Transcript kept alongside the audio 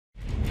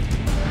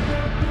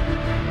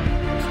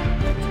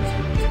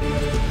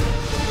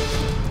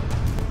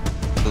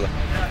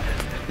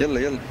يلا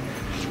يلا.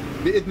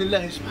 بإذن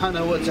الله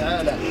سبحانه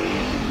وتعالى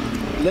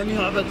لن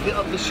يعبد في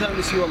أرض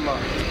الشام سوى الله،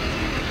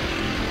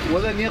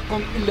 ولن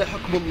يقم إلا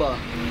حكم الله،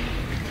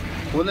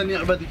 ولن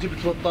يعبد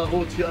الجبت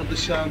والطاغوت في أرض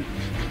الشام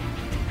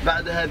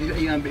بعد هذه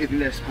الأيام بإذن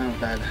الله سبحانه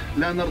وتعالى.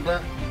 لا نرضى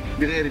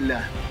بغير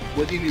الله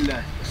ودين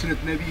الله وسنة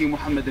نبي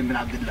محمد بن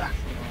عبد الله.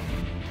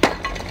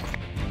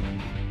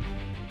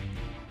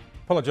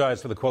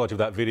 Apologise for the quality of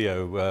that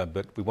video,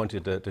 but we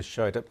wanted to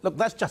show it. Look,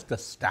 that's just a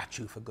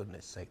statue, for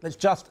goodness sake. That's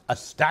just a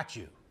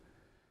statue.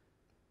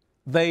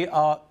 They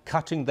are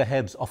cutting the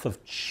heads off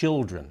of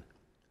children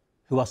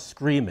who are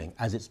screaming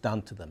as it's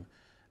done to them.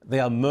 They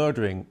are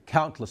murdering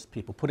countless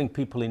people, putting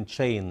people in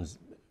chains,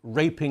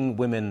 raping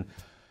women.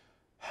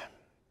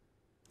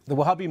 The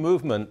Wahhabi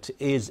movement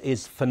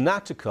is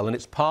fanatical, and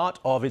it's part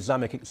of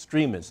Islamic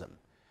extremism.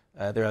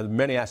 There are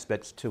many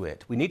aspects to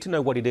it. We need to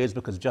know what it is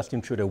because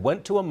Justin Trudeau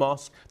went to a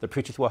mosque that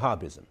preaches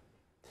Wahhabism.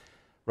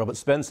 Robert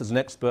Spencer is an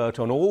expert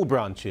on all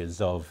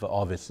branches of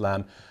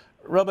Islam.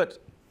 Robert,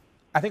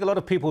 I think a lot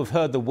of people have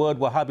heard the word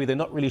Wahhabi, they're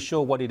not really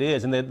sure what it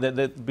is, and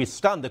they'd be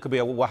stunned there could be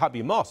a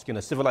Wahhabi mosque in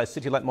a civilized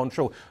city like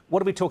Montreal.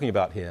 What are we talking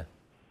about here?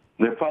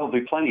 There are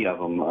probably plenty of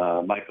them,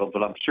 Michael,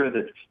 but I'm sure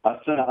that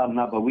Asuna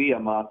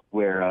al-Nabawiya mosque,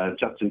 where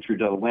Justin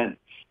Trudeau went,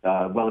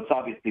 well, it's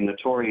obviously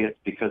notorious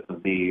because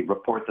of the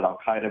report that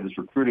al-Qaeda was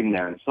recruiting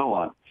there and so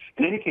on.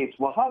 In any case,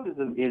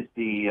 Wahhabism is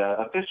the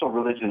official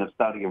religion of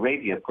Saudi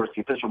Arabia. Of course,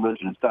 the official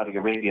religion of Saudi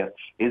Arabia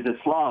is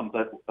Islam,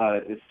 but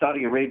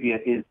Saudi Arabia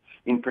is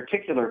in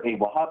particular a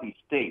Wahhabi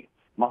state.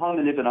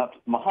 Muhammad ibn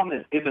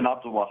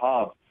Abdul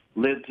Wahhab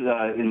lived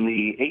in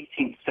the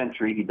 18th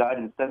century. He died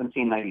in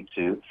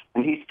 1792,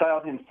 and he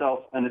styled himself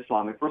an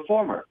Islamic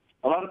reformer.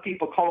 A lot of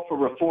people call for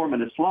reform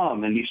in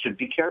Islam, and you should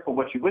be careful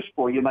what you wish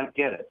for, you might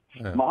get it.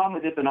 Yeah.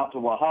 Muhammad ibn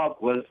Abdul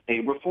Wahhab was a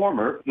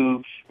reformer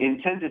who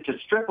intended to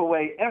strip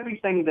away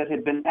everything that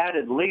had been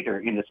added later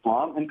in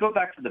Islam and go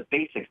back to the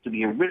basics, to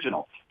the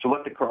original, to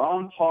what the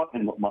Quran taught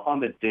and what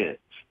Muhammad did,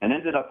 and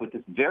ended up with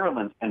this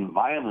virulent and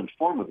violent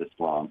form of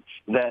Islam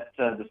that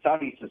the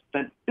Saudis have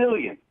spent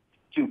billions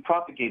to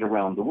propagate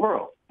around the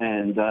world.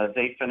 And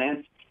they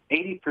finance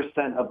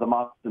 80% of the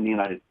mosques in the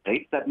United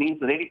States. That means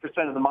that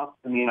 80% of the mosques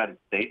in the United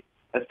States,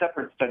 as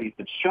separate studies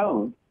have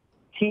shown,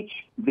 teach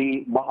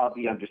the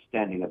Wahhabi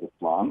understanding of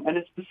Islam. And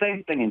it's the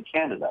same thing in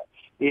Canada.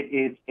 It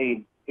is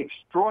an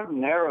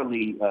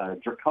extraordinarily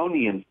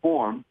draconian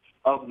form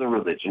of the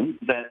religion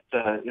that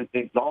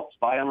exalts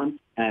violence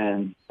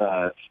and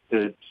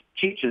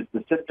teaches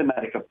the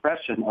systematic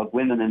oppression of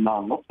women and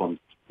non-Muslims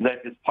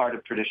that is part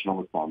of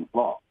traditional Islamic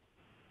law.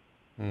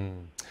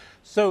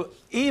 So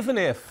even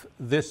if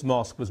this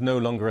mosque was no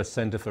longer a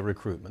center for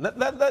recruitment,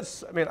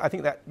 I mean, I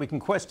think that we can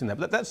question that,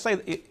 but let's say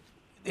that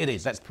it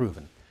is, that's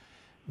proven.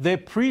 They're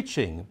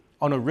preaching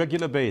on a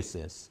regular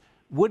basis.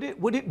 Would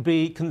it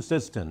be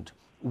consistent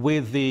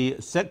with the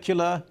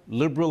secular,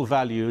 liberal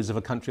values of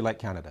a country like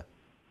Canada?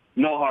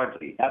 No,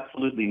 hardly.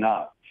 Absolutely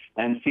not.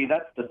 And see,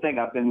 that's the thing.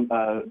 I've been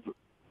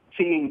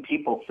seeing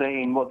people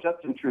saying, well,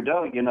 Justin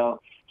Trudeau, you know,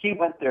 he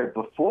went there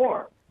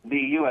before the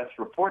U.S.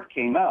 report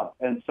came out,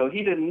 and so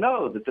he didn't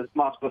know that this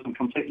mosque wasn't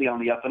completely on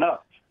the up and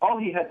up. All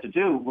he had to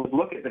do was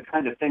look at the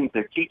kind of things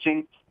they're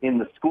teaching in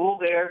the school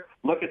there,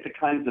 look at the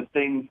kinds of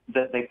things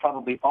that they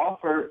probably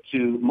offer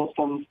to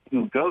Muslims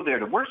who go there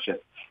to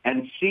worship,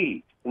 and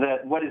see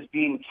that what is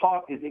being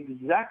taught is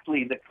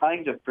exactly the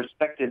kind of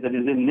perspective that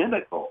is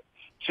inimical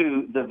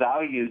to the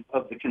values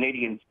of the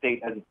Canadian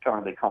state as it's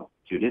currently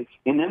constituted,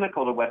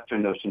 inimical to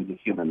Western notions of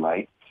human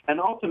rights,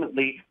 and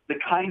ultimately the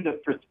kind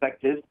of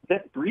perspective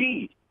that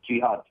breeds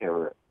jihad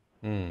terror.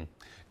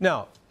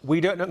 Now,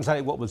 we don't know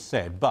exactly what was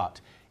said, but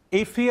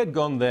if he had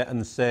gone there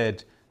and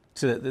said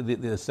to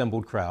the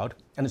assembled crowd,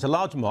 and it's a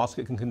large mosque,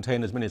 it can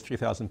contain as many as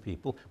 3,000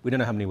 people, we don't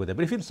know how many were there,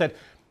 but if he'd said,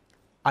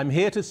 I'm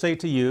here to say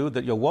to you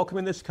that you're welcome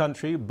in this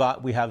country,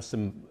 but we have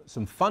some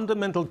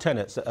fundamental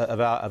tenets of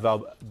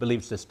our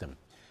belief system,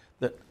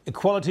 that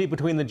equality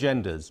between the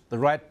genders, the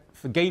right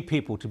for gay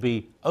people to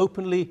be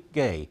openly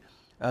gay,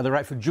 the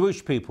right for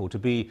Jewish people to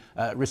be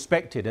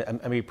respected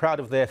and be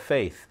proud of their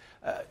faith.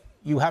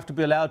 You have to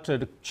be allowed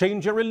to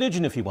change your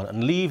religion if you want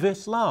and leave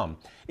Islam.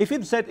 If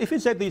he'd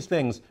said these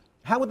things,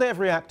 how would they have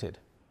reacted?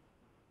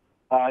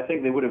 I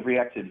think they would have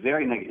reacted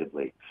very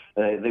negatively.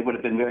 They would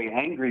have been very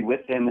angry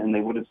with him, and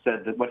they would have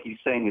said that what he's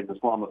saying is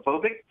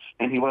Islamophobic,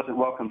 and he wasn't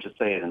welcome to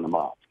say it in the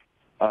mosque.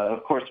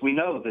 Of course, we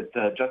know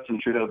that Justin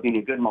Trudeau, being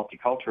a good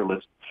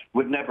multiculturalist,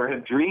 would never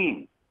have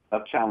dreamed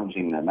of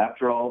challenging them.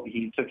 After all,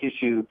 he took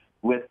issue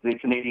with the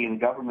Canadian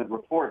government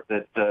report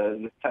that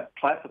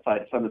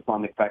classified some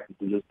Islamic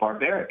practices as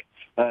barbaric.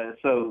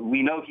 So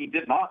we know he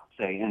did not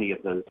say any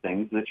of those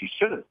things that he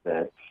should have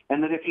said,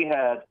 and that if he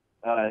had,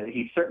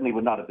 he certainly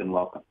would not have been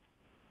welcome.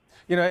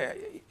 You know,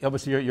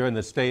 obviously you're in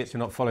the States, you're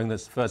not following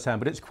this firsthand,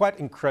 but it's quite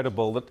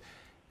incredible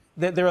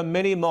that there are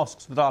many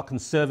mosques that are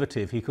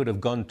conservative he could have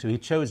gone to. He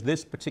chose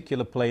this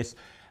particular place.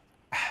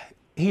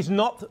 He's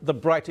not the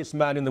brightest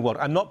man in the world.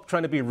 I'm not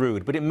trying to be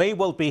rude, but it may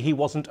well be he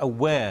wasn't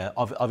aware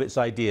of its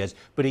ideas.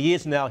 But he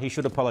is now. He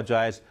should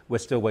apologize. We're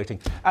still waiting.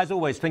 As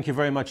always, thank you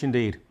very much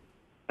indeed.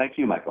 Thank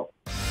you, Michael.